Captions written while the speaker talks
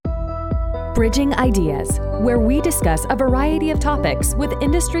Bridging Ideas, where we discuss a variety of topics with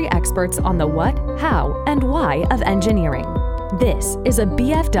industry experts on the what, how, and why of engineering. This is a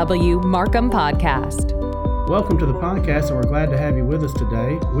BFW Markham podcast. Welcome to the podcast, and we're glad to have you with us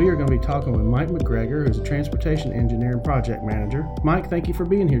today. We are going to be talking with Mike McGregor, who's a transportation engineer and project manager. Mike, thank you for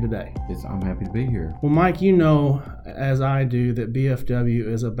being here today. I'm happy to be here. Well, Mike, you know, as I do, that BFW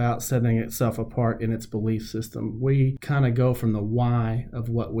is about setting itself apart in its belief system. We kind of go from the why of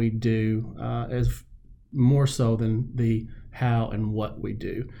what we do as more so than the how and what we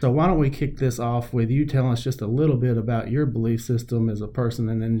do. So why don't we kick this off with you telling us just a little bit about your belief system as a person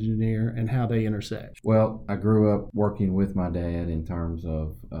and engineer and how they intersect. Well, I grew up working with my dad in terms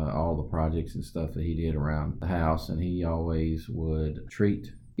of all the projects and stuff that he did around the house, and he always would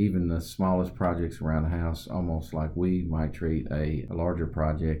treat even the smallest projects around the house almost like we might treat a larger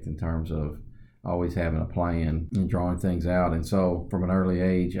project in terms of always having a plan and drawing things out. And so from an early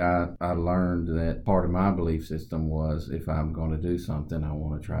age, I learned that part of my belief system was if I'm going to do something, I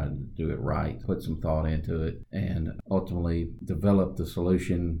want to try to do it right, put some thought into it, and ultimately develop the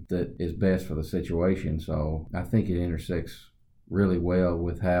solution that is best for the situation. So I think it intersects really well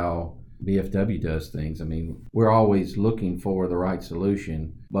with how BFW does things. I mean, we're always looking for the right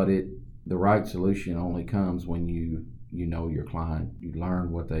solution, but the right solution only comes when you know your client, you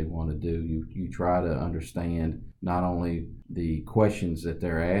learn what they want to do, you try to understand not only the questions that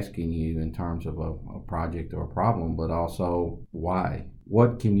they're asking you in terms of a project or a problem, but also why.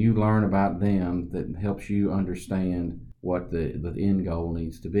 What can you learn about them that helps you understand what the end goal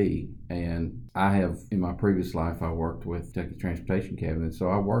needs to be? And I have, in my previous life, I worked with Texas Transportation Cabinet, so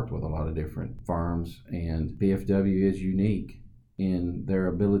I worked with a lot of different firms, and BFW is unique in their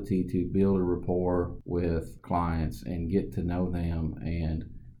ability to build a rapport with clients and get to know them and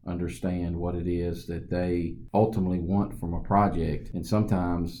understand what it is that they ultimately want from a project. And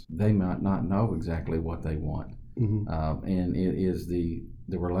sometimes they might not know exactly what they want. Mm-hmm. And it is the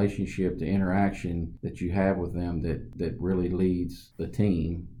relationship, the interaction that you have with them that really leads the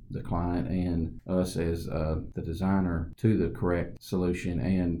team, the client, and us as the designer to the correct solution.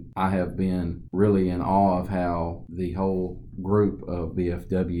 And I have been really in awe of how the whole group of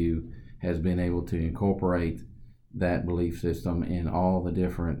BFW has been able to incorporate that belief system in all the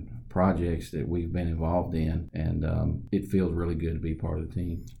different projects that we've been involved in, and it feels really good to be part of the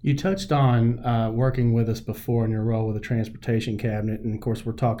team. You touched on working with us before in your role with the Transportation Cabinet, and of course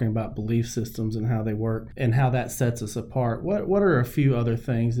we're talking about belief systems and how they work and how that sets us apart. What are a few other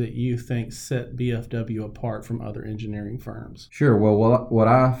things that you think set BFW apart from other engineering firms? Sure. Well, what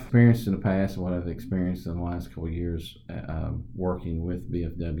I've experienced in the past and what I've experienced in the last couple of years working with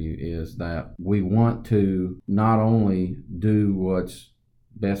BFW is that we want to not only do what's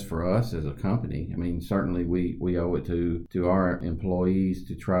best for us as a company. I mean, certainly we owe it to our employees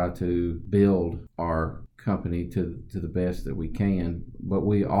to try to build our company to the best that we can. But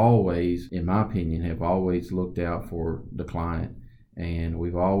we always, in my opinion, have always looked out for the client. And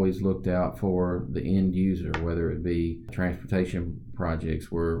we've always looked out for the end user, whether it be transportation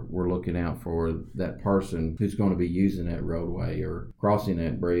projects. We're looking out for that person who's going to be using that roadway or crossing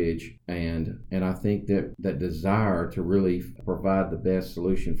that bridge. And I think that desire to really provide the best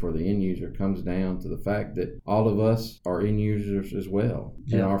solution for the end user comes down to the fact that all of us are end users as well.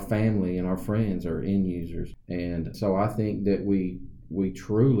 Yeah. And our family and our friends are end users. And so I think that we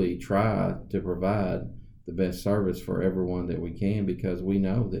truly try to provide the best service for everyone that we can, because we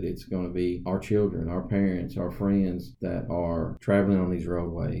know that it's going to be our children, our parents, our friends that are traveling on these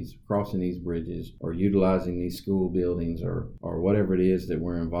roadways, crossing these bridges, or utilizing these school buildings or whatever it is that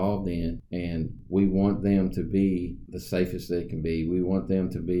we're involved in. And we want them to be the safest they can be. We want them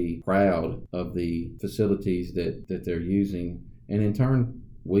to be proud of the facilities that they're using. And in turn,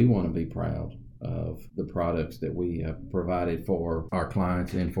 we want to be proud of the products that we have provided for our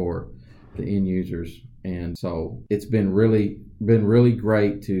clients and for the end users. And so it's been really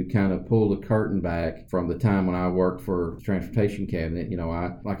great to kind of pull the curtain back from the time when I worked for Transportation Cabinet. You know,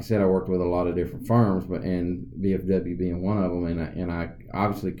 like I said, I worked with a lot of different firms, and BFW being one of them, and I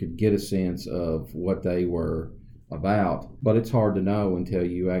obviously could get a sense of what they were about, but it's hard to know until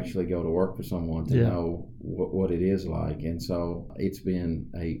you actually go to work for someone to know what it is like. And so it's been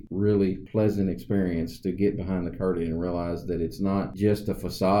a really pleasant experience to get behind the curtain and realize that it's not just a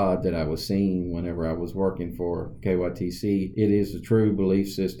facade that I was seeing whenever I was working for KYTC. It is a true belief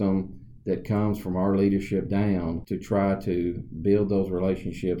system that comes from our leadership down to try to build those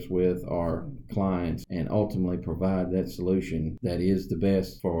relationships with our clients and ultimately provide that solution that is the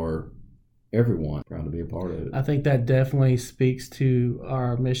best for everyone proud to be a part of it. I think that definitely speaks to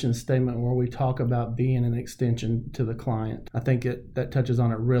our mission statement where we talk about being an extension to the client. I think that touches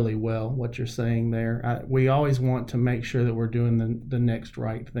on it really well, what you're saying there. We always want to make sure that we're doing the next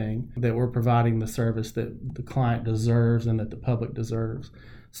right thing, that we're providing the service that the client deserves and that the public deserves.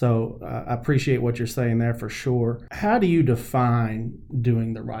 So I appreciate what you're saying there for sure. How do you define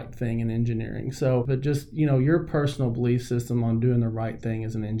doing the right thing in engineering? So, but just, your personal belief system on doing the right thing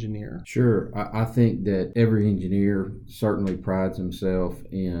as an engineer. Sure. I think that every engineer certainly prides himself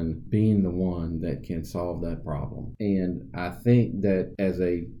in being the one that can solve that problem. And I think that as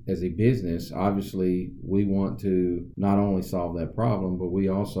a business, obviously, we want to not only solve that problem, but we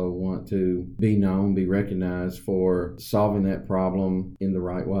also want to be known, be recognized for solving that problem in the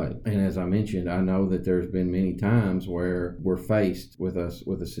right way. And as I mentioned, I know that there's been many times where we're faced with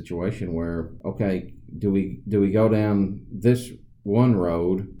a situation where, okay, do we go down this one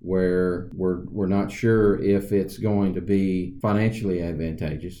road where we're not sure if it's going to be financially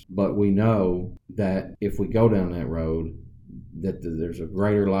advantageous, but we know that if we go down that road, that there's a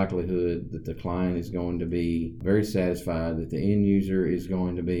greater likelihood that the client is going to be very satisfied, that the end user is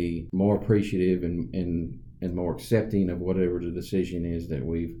going to be more appreciative and more accepting of whatever the decision is that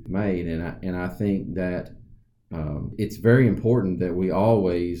we've made. And I think that it's very important that we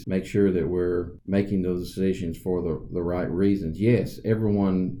always make sure that we're making those decisions for the right reasons. Yes,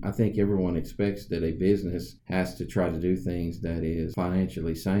 I think everyone expects that a business has to try to do things that is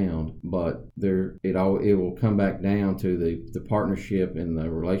financially sound, but it will come back down to the partnership and the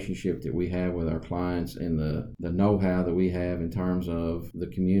relationship that we have with our clients and the know-how that we have in terms of the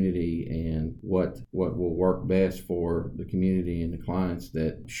community and what will work best for the community and the clients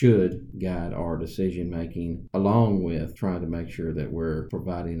that should guide our decision making, along with trying to make sure that we're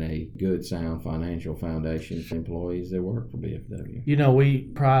providing a good, sound financial foundation for employees that work for BFW. We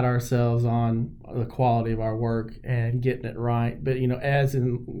pride ourselves on the quality of our work and getting it right. But, as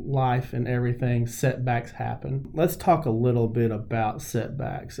in life and everything, setbacks happen. Let's talk a little bit about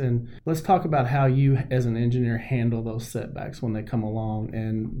setbacks. And let's talk about how you, as an engineer, handle those setbacks when they come along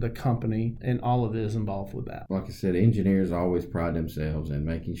and the company and all of it is involved with that. Like I said, engineers always pride themselves in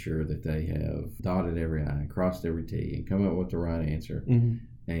making sure that they have dotted every I, crossed every T, and come up with the right answer. Mm-hmm.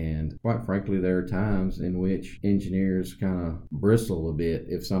 And quite frankly, there are times in which engineers kind of bristle a bit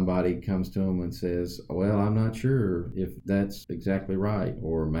if somebody comes to them and says, well, I'm not sure if that's exactly right,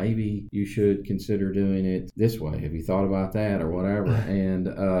 or maybe you should consider doing it this way. Have you thought about that, or whatever?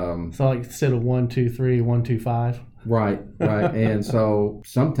 And so like instead of 1, 2, 3, 1, 2, 5. Right. And so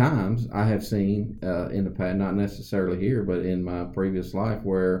sometimes I have seen in the past, not necessarily here, but in my previous life,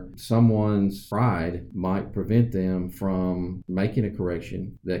 where someone's pride might prevent them from making a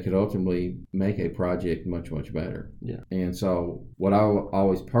correction that could ultimately make a project much, much better. Yeah. And so what I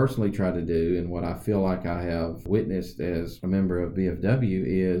always personally try to do, and what I feel like I have witnessed as a member of BFW,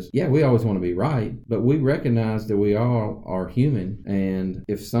 is, we always want to be right, but we recognize that we all are human. And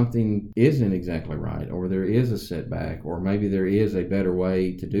if something isn't exactly right, or there is a setback, or maybe there is a better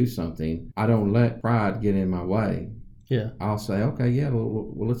way to do something, I don't let pride get in my way. Yeah. I'll say, okay,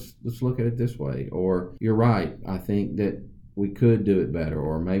 well, let's look at it this way. Or, you're right, I think that we could do it better,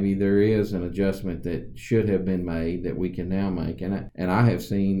 or maybe there is an adjustment that should have been made that we can now make. And I have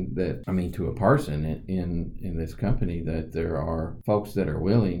seen that, to a person in this company, that there are folks that are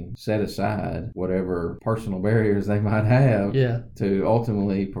willing to set aside whatever personal barriers they might have to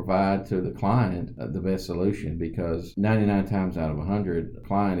ultimately provide to the client the best solution, because 99 times out of 100, the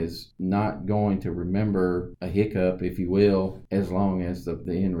client is not going to remember a hiccup, if you will, as long as the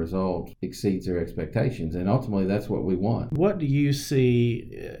end result exceeds their expectations. And ultimately, that's what we want. What do you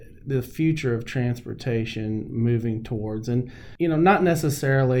see the future of transportation moving towards? And, not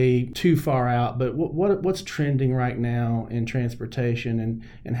necessarily too far out, but what's trending right now in transportation,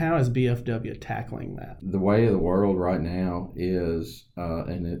 and how is BFW tackling that? The way of the world right now is,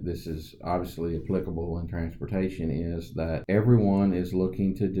 and this is obviously applicable in transportation, is that everyone is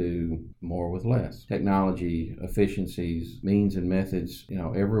looking to do more with less. Technology, efficiencies, means and methods,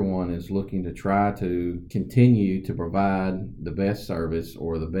 everyone is looking to try to continue to provide the best service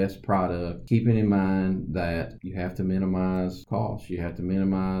or the best product, keeping in mind that you have to minimize costs, you have to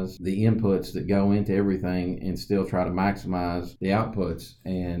minimize the inputs that go into everything, and still try to maximize the outputs.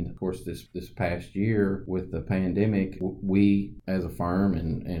 And of course, this past year with the pandemic, we as a firm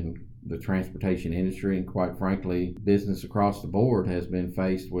and the transportation industry, and quite frankly, business across the board has been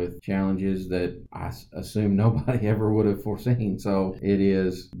faced with challenges that I assume nobody ever would have foreseen. So it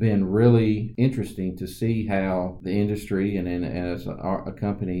has been really interesting to see how the industry and as a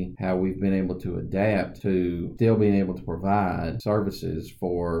company, how we've been able to adapt to still being able to provide services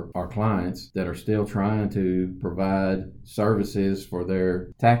for our clients that are still trying to provide services for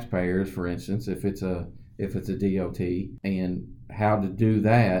their taxpayers, for instance, if it's a DOT, and how to do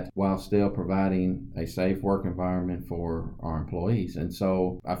that while still providing a safe work environment for our employees. And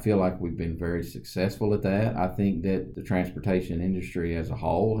so I feel like we've been very successful at that. I think that the transportation industry as a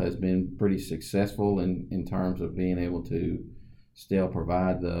whole has been pretty successful in terms of being able to still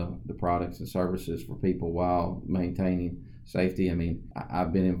provide the products and services for people while maintaining safety. I mean,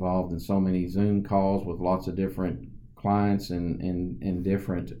 I've been involved in so many Zoom calls with lots of different clients and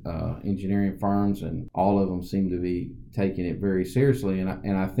different engineering firms, and all of them seem to be taking it very seriously.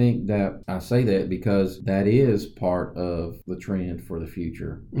 And I think that I say that because that is part of the trend for the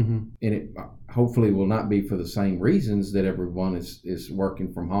future. Mm-hmm. And it hopefully will not be for the same reasons that everyone is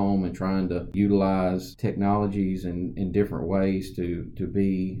working from home and trying to utilize technologies in different ways to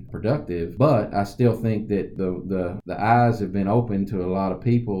be productive. But I still think that the eyes have been open to a lot of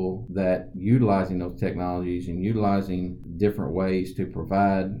people that utilizing those technologies and utilizing different ways to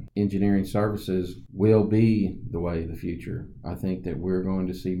provide engineering services will be the way of the future. I think that we're going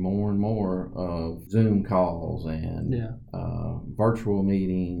to see more and more of Zoom calls and virtual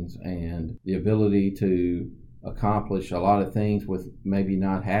meetings, and the ability to accomplish a lot of things with maybe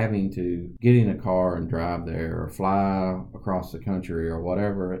not having to get in a car and drive there or fly across the country or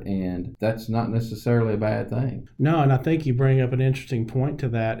whatever. And that's not necessarily a bad thing. No, and I think you bring up an interesting point to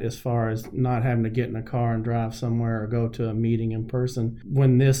that as far as not having to get in a car and drive somewhere or go to a meeting in person.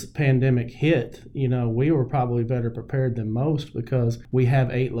 When this pandemic hit, we were probably better prepared than most because we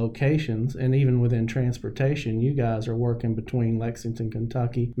have 8 locations, and even within transportation, you guys are working between Lexington,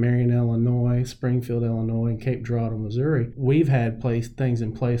 Kentucky, Marion, Illinois, Springfield, Illinois, and Cape Girardeau, Missouri. We've had things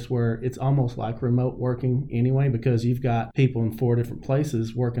in place where it's almost like remote working anyway, because you've got people in 4 different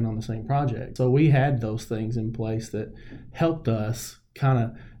places working on the same project. So we had those things in place that helped us kind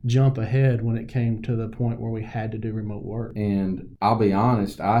of jump ahead when it came to the point where we had to do remote work. And I'll be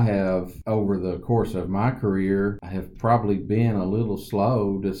honest, I have, over the course of my career, I have probably been a little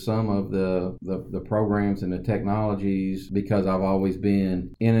slow to some of the programs and the technologies, because I've always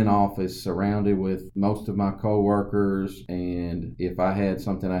been in an office surrounded with most of my coworkers, and if I had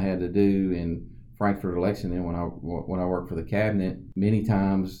something I had to do in Frankfort or Lexington when I worked for the cabinet, many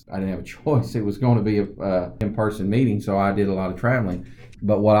times I didn't have a choice. It was going to be a in-person meeting, so I did a lot of traveling.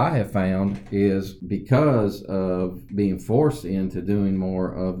 But what I have found is, because of being forced into doing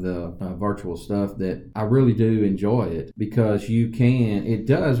more of the virtual stuff, that I really do enjoy it, because it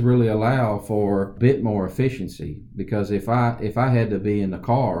does really allow for a bit more efficiency. Because if I had to be in the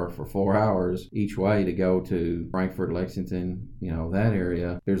car for 4 hours each way to go to Frankfort, Lexington, that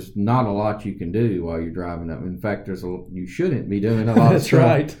area, there's not a lot you can do while you're driving up. In fact, you shouldn't be doing a lot of stuff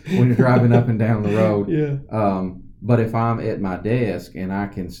right. when you're driving up and down the road. Yeah. But if I'm at my desk and I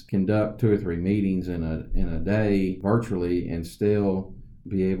can conduct 2 or 3 meetings in a day virtually and still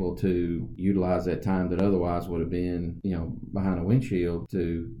be able to utilize that time that otherwise would have been, behind a windshield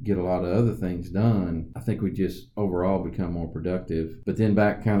to get a lot of other things done, I think we just overall become more productive. But then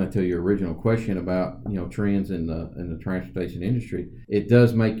back kind of to your original question about, trends in the transportation industry, it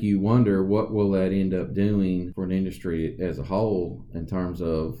does make you wonder, what will that end up doing for an industry as a whole in terms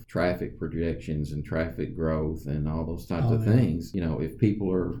of traffic projections and traffic growth and all those types of things. If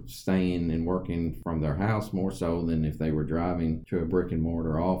people are staying and working from their house more so than if they were driving to a brick and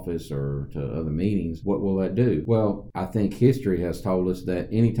mortar office or to other meetings, what will that do? Well, I think history has told us that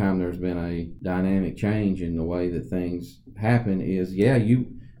anytime there's been a dynamic change in the way that things happen is,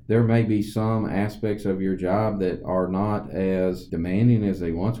 there may be some aspects of your job that are not as demanding as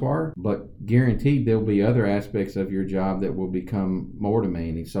they once were, but guaranteed there'll be other aspects of your job that will become more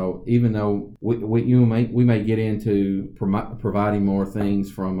demanding. So even though we may get into providing more things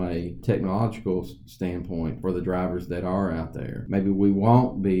from a technological standpoint for the drivers that are out there, maybe we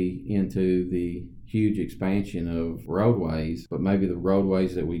won't be into the huge expansion of roadways, but maybe the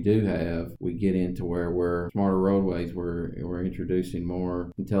roadways that we do have, we get into where we're smarter roadways, we're introducing more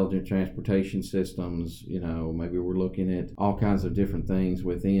intelligent transportation systems, maybe we're looking at all kinds of different things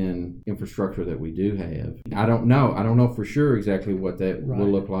within infrastructure that we do have. I don't know for sure exactly what that will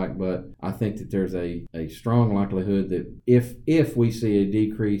look like, but I think that there's a strong likelihood that if we see a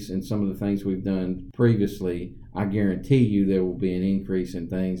decrease in some of the things we've done previously, I guarantee you there will be an increase in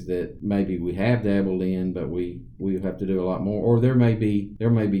things that maybe we have dabbled in, but we have to do a lot more. Or there may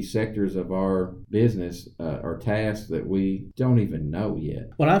be sectors of our business or tasks that we don't even know yet.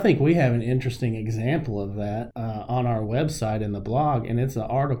 Well, I think we have an interesting example of that on our website in the blog, and it's an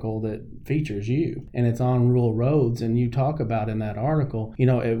article that features you, and it's on rural roads, and you talk about in that article,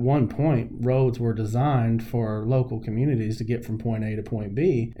 at one point, roads were designed for local communities to get from point A to point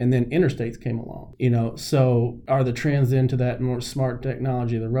B, and then interstates came along. So are the trends into that more smart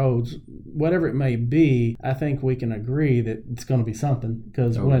technology of the roads, whatever it may be, I think we can agree that it's going to be something,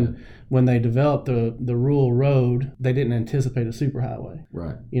 because when they developed the rural road, they didn't anticipate a superhighway.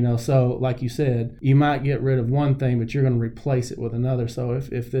 Right. So like you said, you might get rid of one thing, but you're going to replace it with another. So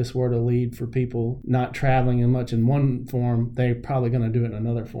if this were to lead for people not traveling as much in one form, they're probably going to do it in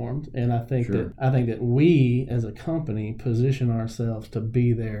another form. And I think that we as a company position ourselves to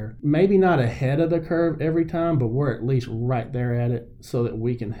be there, maybe not ahead of the curve every time, but we're at least right there at it, so that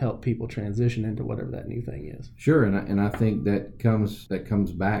we can help people transition into whatever that new thing is. Sure, and I think that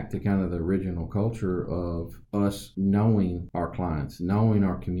comes back to kind of the original culture of us knowing our clients, knowing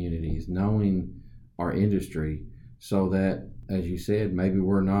our communities, knowing our industry, so that, as you said, maybe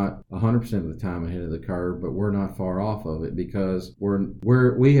we're not 100% of the time ahead of the curve, but we're not far off of it, because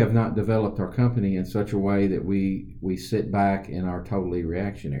we have not developed our company in such a way that we sit back and are totally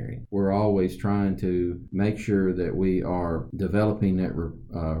reactionary. We're always trying to make sure that we are developing that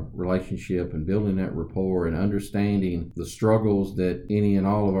relationship and building that rapport and understanding the struggles that any and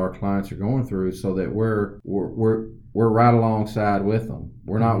all of our clients are going through, so that we're right alongside with them.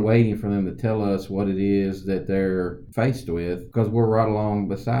 We're not waiting for them to tell us what it is that they're faced with, because we're right along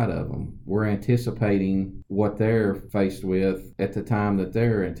beside of them. We're anticipating what they're faced with at the time that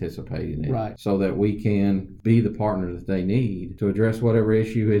they're anticipating it, right, so that we can be the partner that they need to address whatever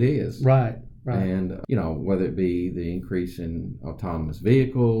issue it is. Right. And, whether it be the increase in autonomous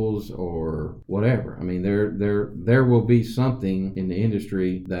vehicles or whatever. I mean, there will be something in the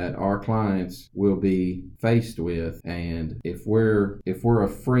industry that our clients will be faced with. And if we're a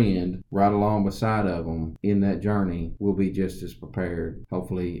friend right along beside of them in that journey, we'll be just as prepared,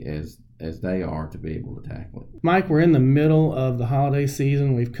 hopefully, as they are, to be able to tackle it. Mike, we're in the middle of the holiday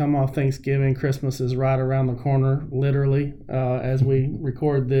season. We've come off Thanksgiving. Christmas is right around the corner, literally, as we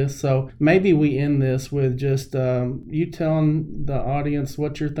record this. So maybe we end this with just you telling the audience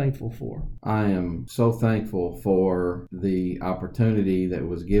what you're thankful for. I am so thankful for the opportunity that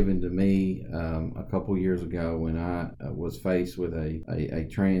was given to me a couple years ago when I was faced with a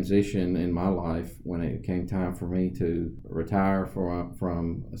transition in my life, when it came time for me to retire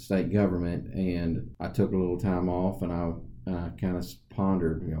from a state government. And I took a little time off, and I kind of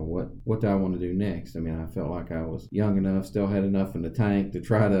pondered, what do I want to do next? I mean, I felt like I was young enough, still had enough in the tank to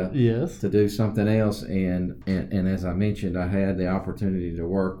try to do something else. And as I mentioned, I had the opportunity to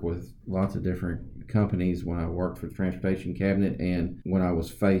work with lots of different companies when I worked for the Transportation Cabinet, and when I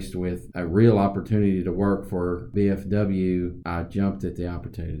was faced with a real opportunity to work for BFW, I jumped at the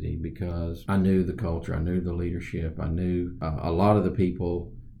opportunity because I knew the culture, I knew the leadership, I knew a lot of the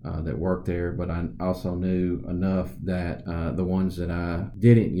people that worked there, but I also knew enough that the ones that I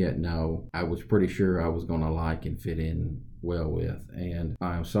didn't yet know, I was pretty sure I was going to like and fit in well with. And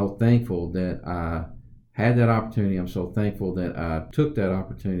I'm so thankful that I had that opportunity. I'm so thankful that I took that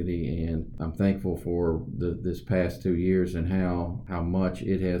opportunity, and I'm thankful for this past 2 years and how much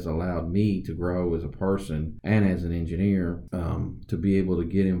it has allowed me to grow as a person and as an engineer, to be able to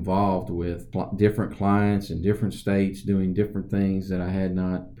get involved with different clients in different states doing different things that I had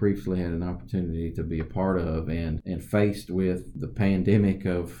not previously had an opportunity to be a part of. And faced with the pandemic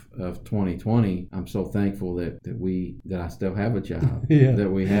of 2020, I'm so thankful that I still have a job, that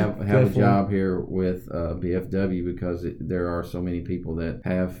we have a job here with BFW, because there are so many people that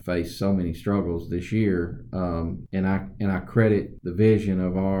have faced so many struggles this year, and I credit the vision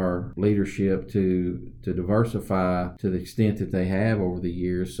of our leadership to diversify to the extent that they have over the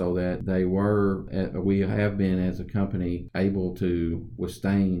years, so that we have been as a company able to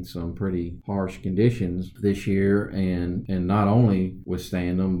withstand some pretty harsh conditions this year, and not only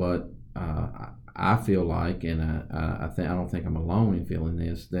withstand them, but I feel like, and I don't think I'm alone in feeling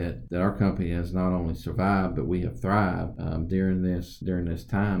this, that our company has not only survived, but we have thrived during this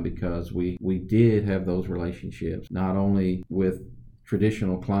time, because we did have those relationships, not only with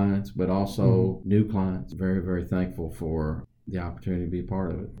traditional clients, but also new clients. Very, very thankful for the opportunity to be a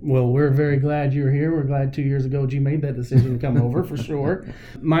part of it. Well, we're very glad you're here. We're glad 2 years ago you made that decision to come over, for sure.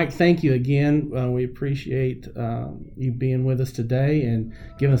 Mike, thank you again. We appreciate you being with us today and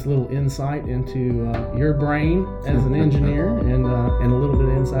giving us a little insight into your brain as an engineer, and a little bit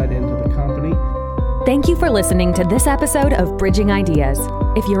of insight into the company. Thank you for listening to this episode of Bridging Ideas.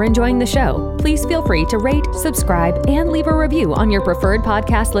 If you're enjoying the show, please feel free to rate, subscribe, and leave a review on your preferred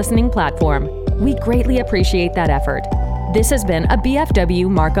podcast listening platform. We greatly appreciate that effort. This has been a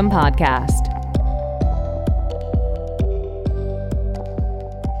BFW Markham podcast.